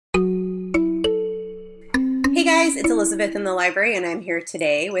guys, it's Elizabeth in the library, and I'm here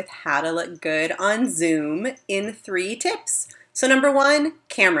today with how to look good on Zoom in 3 tips. So number 1,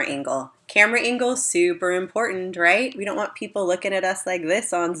 camera angle. Camera angle is super important, right? We don't want people looking at us like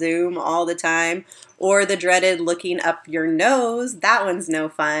this on Zoom all the time, or the dreaded looking up your nose. That one's no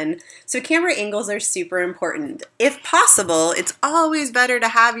fun. So camera angles are super important. If possible, it's always better to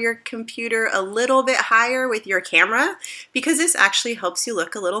have your computer a little bit higher with your camera because this actually helps you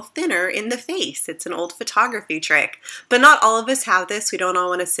look a little thinner in the face. It's an old photography trick. But not all of us have this. We don't all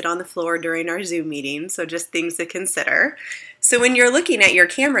want to sit on the floor during our Zoom meetings, so just things to consider. So when you're looking at your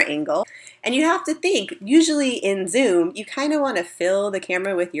camera angle, and you have to think, usually in Zoom, you kind of want to fill the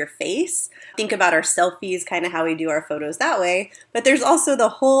camera with your face. Think about our selfies, kind of how we do our photos that way. But there's also the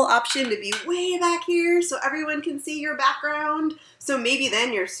whole option to be way back here so everyone can see your background. So maybe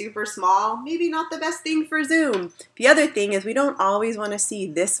then you're super small, maybe not the best thing for Zoom. The other thing is we don't always want to see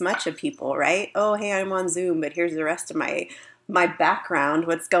this much of people, right? Oh, hey, I'm on Zoom, but here's the rest of my background,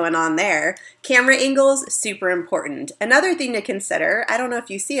 what's going on there. Camera angles, super important. Another thing to consider, I don't know if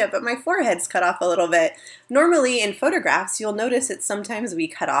you see it, but my forehead's cut off a little bit. Normally in photographs, you'll notice that sometimes we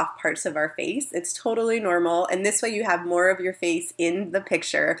cut off parts of our face. It's totally normal, and this way you have more of your face in the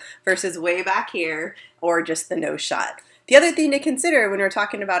picture versus way back here or just the nose shot. The other thing to consider when we're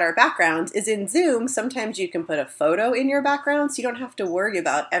talking about our backgrounds is in Zoom, sometimes you can put a photo in your background so you don't have to worry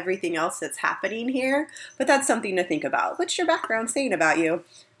about everything else that's happening here, but that's something to think about. What's your background saying about you?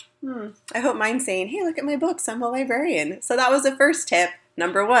 I hope mine's saying, hey, look at my books, I'm a librarian. So that was the first tip.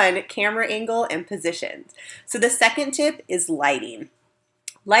 Number 1, camera angle and positions. So the second tip is lighting.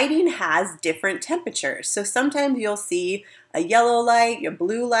 Lighting has different temperatures. So sometimes you'll see a yellow light, a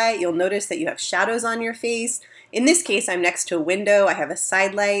blue light, you'll notice that you have shadows on your face. In this case, I'm next to a window, I have a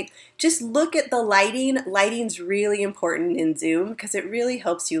side light. Just look at the lighting. Lighting's really important in Zoom because it really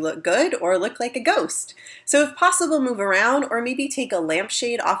helps you look good or look like a ghost. So if possible, move around or maybe take a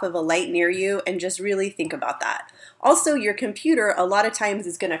lampshade off of a light near you and just really think about that. Also, your computer a lot of times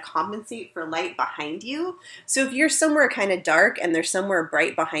is going to compensate for light behind you. So if you're somewhere kind of dark and there's somewhere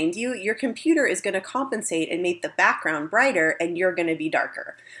bright behind you, your computer is going to compensate and make the background brighter and you're going to be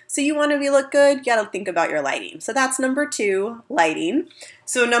darker. So you want to look good, you got to think about your lighting. So that's number 2, lighting.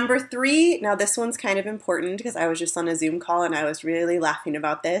 So number 3, now this one's kind of important because I was just on a Zoom call and I was really laughing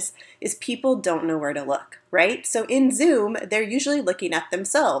about this, is people don't know where to look, right? So in Zoom, they're usually looking at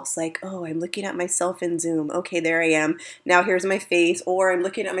themselves like, oh, I'm looking at myself in Zoom. Okay, there I am. Now here's my face. Or I'm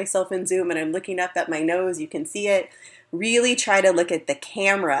looking at myself in Zoom and I'm looking up at my nose. You can see it. Really try to look at the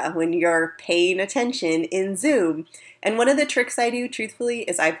camera when you're paying attention in Zoom. And one of the tricks I do, truthfully,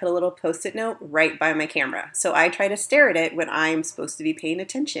 is I put a little Post-it note right by my camera. So I try to stare at it when I'm supposed to be paying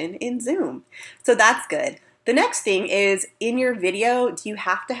attention in Zoom. So that's good. The next thing is, in your video, do you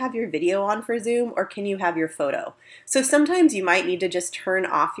have to have your video on for Zoom or can you have your photo? So sometimes you might need to just turn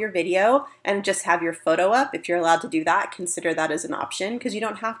off your video and just have your photo up. If you're allowed to do that, consider that as an option because you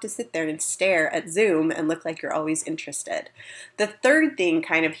don't have to sit there and stare at Zoom and look like you're always interested. The third thing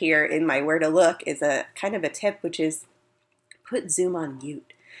kind of here in my where to look is a kind of a tip, which is put Zoom on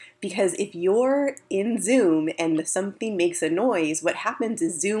mute. Because if you're in Zoom and something makes a noise, what happens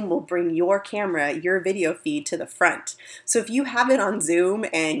is Zoom will bring your camera, your video feed to the front. So if you have it on Zoom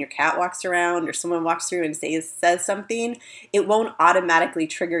and your cat walks around or someone walks through and says something, it won't automatically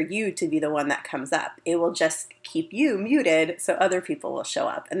trigger you to be the one that comes up. It will just keep you muted so other people will show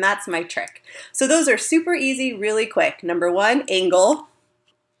up. And that's my trick. So those are super easy, really quick. Number 1, angle.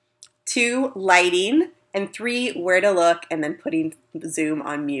 2, lighting. And 3, where to look, and then putting Zoom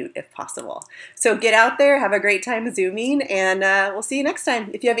on mute if possible. So get out there, have a great time Zooming, and we'll see you next time.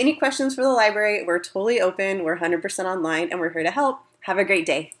 If you have any questions for the library, we're totally open, we're 100% online, and we're here to help. Have a great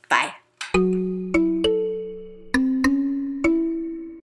day. Bye.